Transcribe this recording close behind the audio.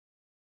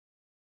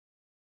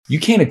You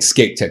can't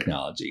escape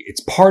technology. It's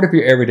part of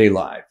your everyday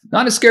life.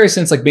 Not in a scary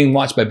sense like being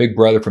watched by Big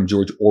Brother from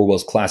George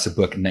Orwell's classic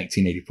book in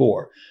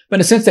 1984, but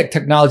in a sense that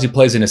technology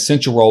plays an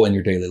essential role in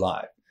your daily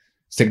life.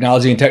 Is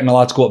technology and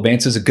technological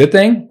advances a good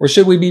thing, or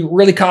should we be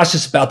really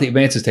cautious about the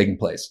advances taking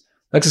place?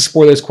 Let's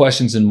explore those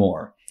questions and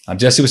more. I'm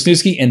Jesse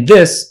Wisniewski, and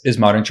this is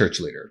Modern Church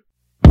Leader.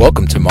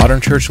 Welcome to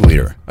Modern Church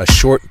Leader, a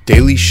short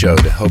daily show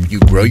to help you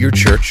grow your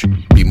church,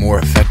 be more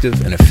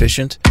effective and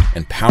efficient,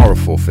 and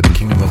powerful for the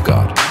kingdom of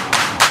God.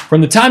 From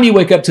the time you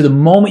wake up to the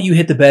moment you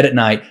hit the bed at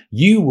night,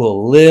 you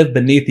will live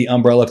beneath the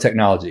umbrella of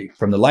technology.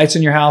 From the lights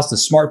in your house, the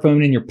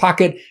smartphone in your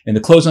pocket, and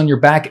the clothes on your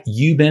back,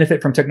 you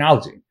benefit from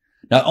technology.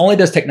 Not only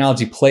does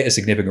technology play a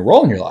significant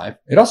role in your life,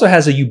 it also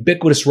has a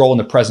ubiquitous role in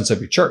the presence of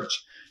your church,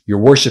 your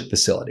worship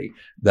facility,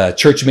 the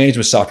church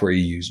management software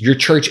you use, your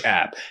church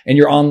app, and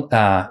your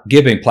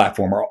giving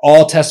platform are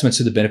all testaments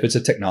to the benefits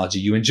of technology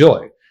you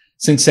enjoy.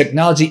 Since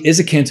technology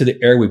is akin to the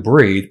air we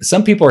breathe,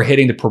 some people are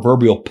hitting the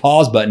proverbial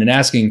pause button and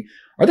asking,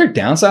 are there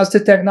downsides to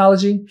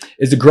technology?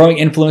 Is the growing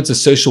influence of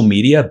social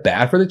media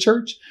bad for the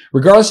church?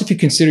 Regardless if you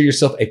consider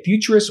yourself a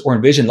futurist or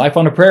envision life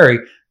on the prairie,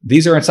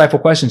 these are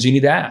insightful questions you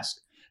need to ask.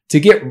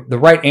 To get the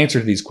right answer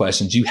to these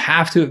questions, you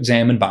have to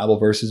examine Bible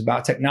verses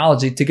about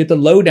technology to get the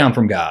lowdown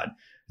from God.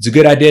 It's a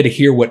good idea to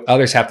hear what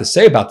others have to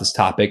say about this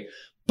topic,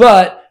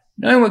 but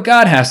knowing what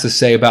God has to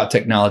say about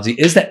technology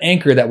is the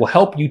anchor that will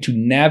help you to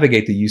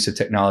navigate the use of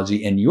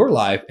technology in your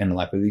life and the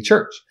life of the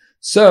church.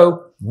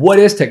 So, what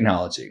is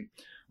technology?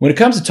 When it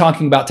comes to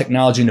talking about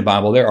technology in the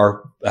Bible, there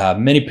are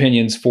many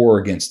opinions for or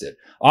against it.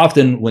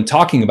 Often, when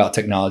talking about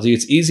technology,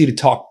 it's easy to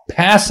talk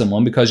past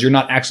someone because you're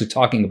not actually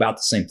talking about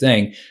the same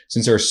thing,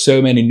 since there are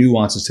so many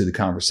nuances to the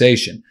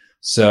conversation.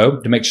 So,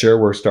 to make sure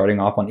we're starting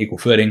off on equal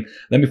footing,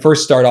 let me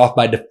first start off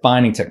by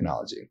defining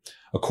technology.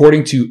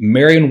 According to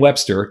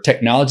Merriam-Webster,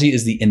 technology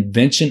is the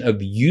invention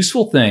of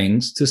useful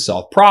things to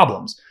solve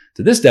problems.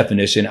 To this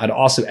definition, I'd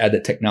also add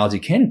that technology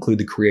can include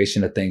the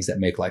creation of things that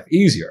make life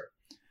easier.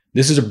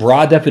 This is a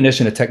broad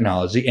definition of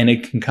technology, and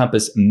it can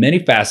encompass many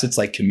facets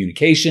like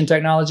communication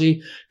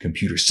technology,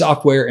 computer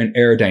software, and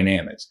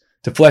aerodynamics.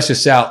 To flesh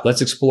this out,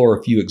 let's explore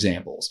a few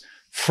examples.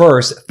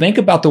 First, think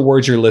about the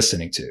words you're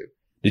listening to.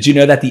 Did you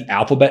know that the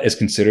alphabet is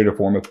considered a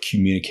form of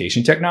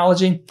communication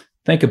technology?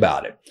 Think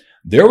about it.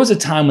 There was a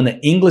time when the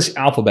English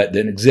alphabet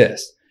didn't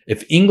exist.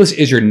 If English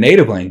is your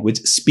native language,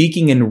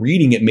 speaking and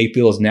reading it may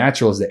feel as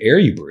natural as the air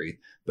you breathe,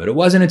 but it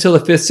wasn't until the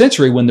 5th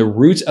century when the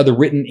roots of the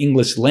written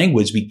English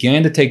language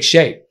began to take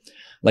shape.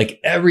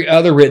 Like every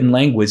other written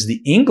language, the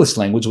English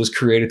language was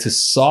created to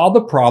solve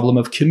the problem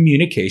of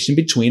communication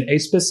between a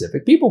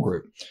specific people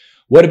group.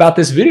 What about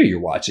this video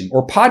you're watching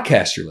or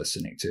podcast you're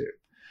listening to?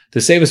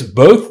 To save us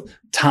both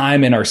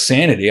time and our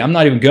sanity, I'm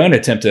not even going to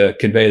attempt to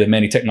convey the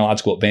many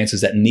technological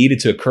advances that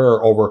needed to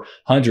occur over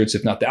hundreds,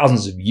 if not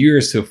thousands of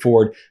years to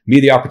afford me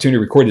the opportunity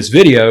to record this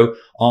video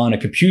on a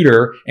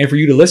computer and for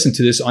you to listen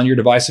to this on your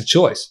device of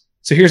choice.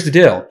 So here's the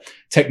deal.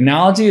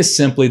 Technology is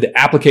simply the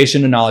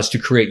application of knowledge to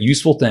create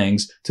useful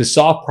things, to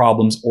solve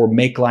problems, or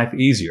make life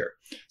easier.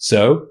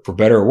 So, for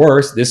better or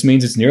worse, this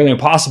means it's nearly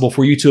impossible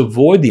for you to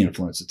avoid the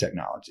influence of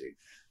technology.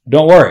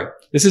 Don't worry,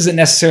 this isn't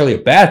necessarily a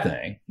bad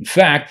thing. In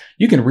fact,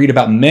 you can read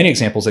about many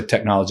examples of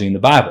technology in the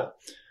Bible.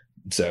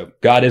 So,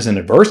 God isn't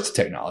averse to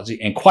technology,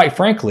 and quite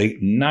frankly,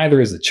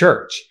 neither is the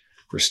church.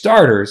 For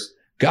starters,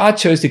 God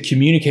chose to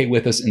communicate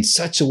with us in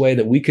such a way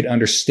that we could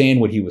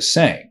understand what he was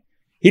saying.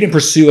 He didn't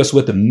pursue us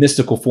with a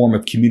mystical form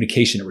of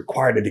communication that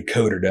required a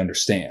decoder to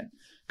understand.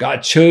 God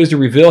chose to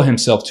reveal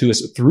himself to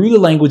us through the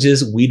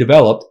languages we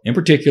developed, in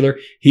particular,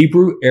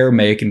 Hebrew,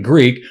 Aramaic, and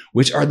Greek,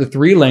 which are the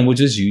 3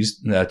 languages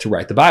used to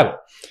write the Bible.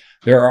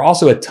 There are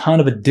also a ton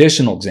of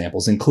additional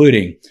examples,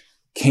 including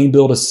Cain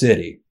built a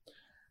city.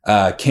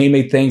 Cain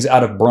made things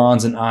out of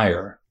bronze and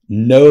iron.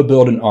 Noah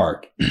built an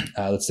ark.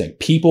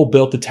 People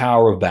built the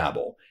Tower of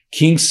Babel.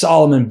 King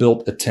Solomon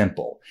built a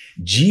temple.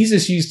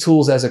 Jesus used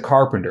tools as a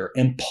carpenter,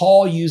 and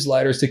Paul used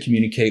letters to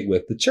communicate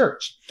with the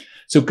church.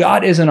 So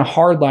God isn't a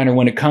hardliner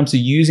when it comes to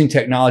using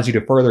technology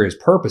to further his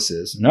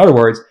purposes. In other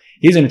words,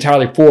 he isn't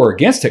entirely for or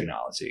against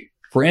technology.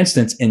 For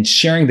instance, in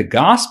sharing the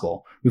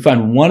gospel, we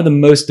find one of the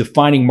most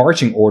defining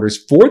marching orders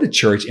for the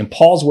church in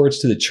Paul's words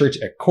to the church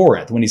at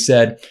Corinth when he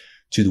said,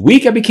 "To the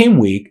weak I became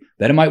weak,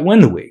 that I might win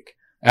the weak.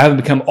 I have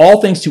become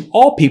all things to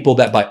all people,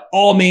 that by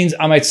all means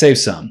I might save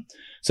some."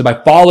 So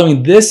by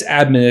following this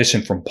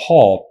admonition from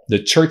Paul,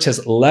 the church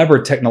has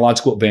levered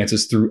technological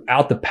advances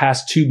throughout the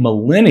past 2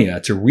 millennia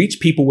to reach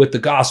people with the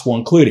gospel,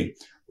 including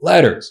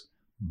letters,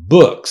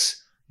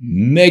 books,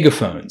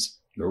 megaphones,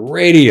 the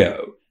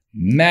radio,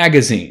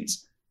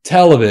 magazines,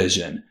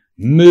 television,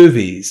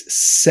 movies,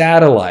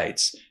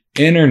 satellites,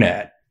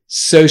 internet,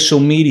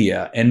 social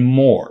media, and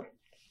more.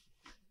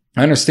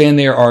 I understand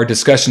there are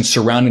discussions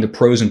surrounding the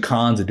pros and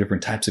cons of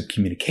different types of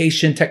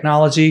communication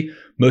technology,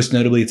 most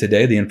notably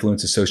today, the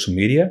influence of social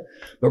media.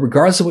 But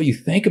regardless of what you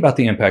think about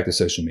the impact of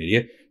social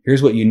media,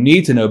 here's what you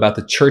need to know about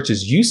the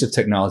church's use of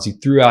technology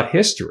throughout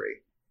history.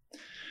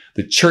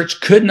 The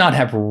church could not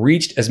have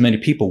reached as many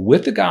people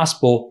with the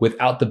gospel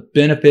without the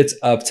benefits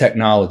of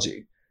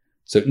technology.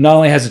 So not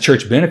only has the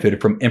church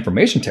benefited from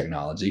information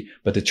technology,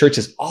 but the church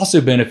has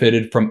also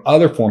benefited from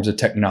other forms of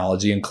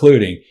technology,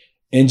 including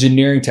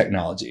engineering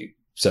technology,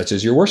 such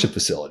as your worship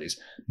facilities,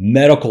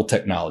 medical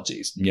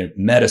technologies,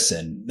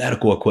 medicine,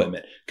 medical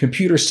equipment,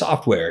 computer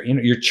software,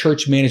 your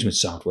church management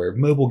software,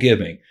 mobile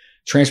giving,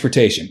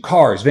 transportation,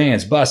 cars,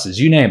 vans, buses,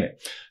 you name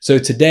it. So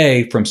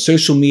today, from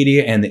social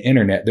media and the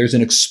internet, there's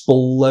an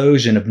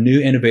explosion of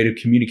new innovative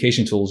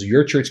communication tools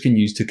your church can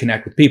use to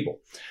connect with people.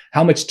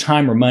 How much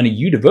time or money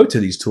you devote to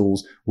these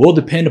tools will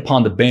depend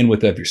upon the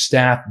bandwidth of your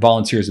staff,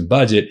 volunteers, and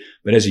budget.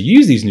 But as you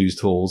use these new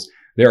tools,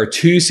 there are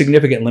two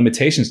significant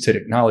limitations to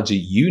technology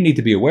you need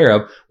to be aware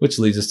of, which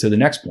leads us to the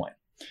next point: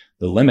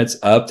 the limits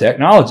of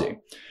technology.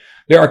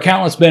 There are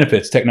countless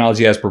benefits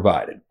technology has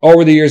provided.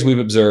 Over the years, we've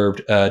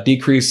observed a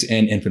decrease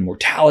in infant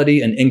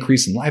mortality, an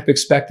increase in life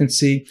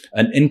expectancy,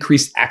 an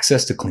increased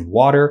access to clean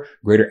water,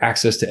 greater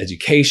access to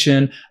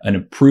education, an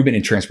improvement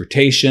in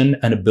transportation,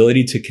 an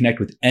ability to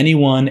connect with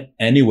anyone,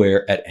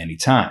 anywhere, at any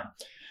time.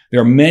 There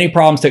are many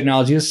problems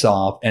technology has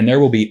solved, and there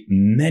will be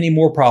many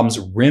more problems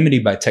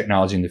remedied by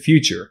technology in the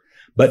future.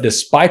 But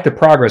despite the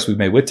progress we've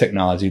made with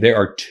technology, there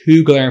are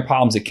two glaring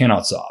problems it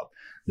cannot solve: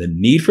 the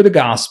need for the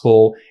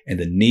gospel and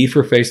the need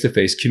for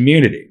face-to-face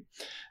community.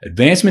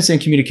 Advancements in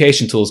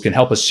communication tools can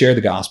help us share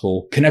the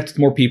gospel, connect with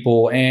more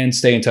people, and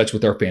stay in touch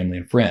with our family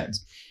and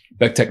friends.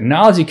 But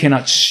technology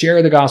cannot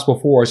share the gospel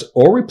for us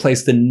or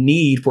replace the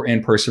need for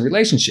in-person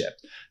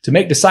relationships. To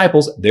make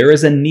disciples, there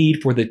is a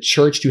need for the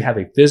church to have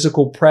a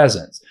physical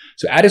presence.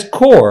 So at its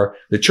core,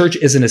 the church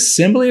is an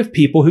assembly of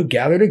people who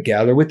gather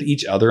together with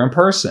each other in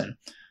person.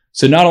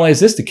 So not only is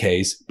this the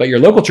case, but your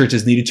local church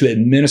is needed to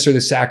administer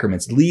the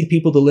sacraments, lead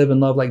people to live and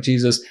love like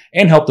Jesus,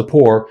 and help the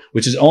poor,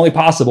 which is only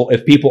possible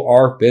if people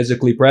are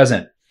physically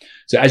present.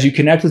 So as you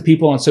connect with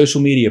people on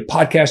social media,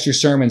 podcast your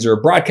sermons, or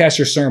broadcast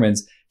your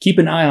sermons, keep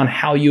an eye on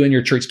how you and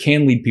your church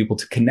can lead people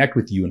to connect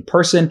with you in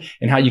person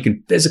and how you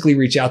can physically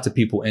reach out to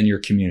people in your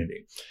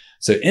community.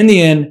 So in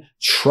the end,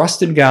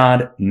 trust in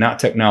God, not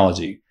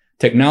technology.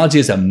 Technology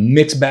is a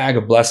mixed bag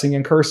of blessing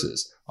and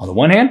curses. On the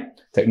one hand,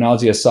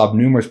 technology has solved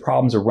numerous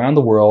problems around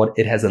the world.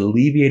 It has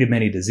alleviated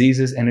many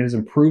diseases, and it has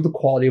improved the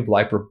quality of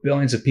life for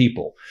billions of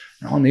people.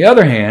 Now, on the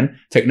other hand,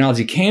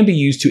 technology can be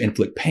used to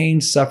inflict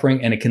pain,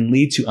 suffering, and it can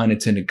lead to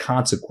unintended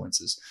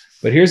consequences.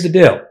 But here's the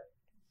deal.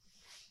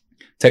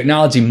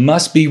 Technology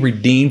must be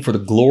redeemed for the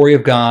glory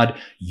of God,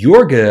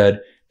 your good,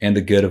 and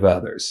the good of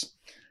others.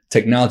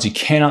 Technology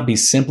cannot be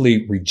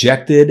simply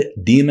rejected,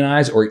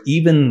 demonized, or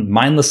even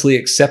mindlessly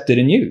accepted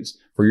and used.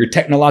 For your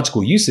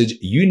technological usage,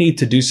 you need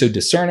to do so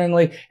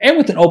discerningly and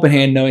with an open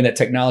hand, knowing that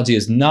technology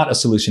is not a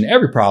solution to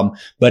every problem,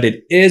 but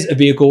it is a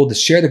vehicle to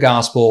share the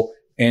gospel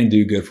and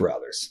do good for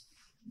others.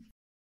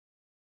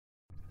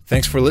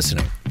 Thanks for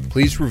listening.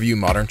 Please review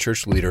Modern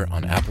Church Leader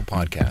on Apple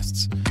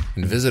Podcasts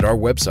and visit our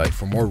website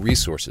for more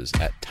resources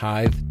at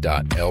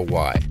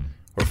tithe.ly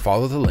or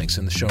follow the links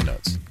in the show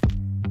notes.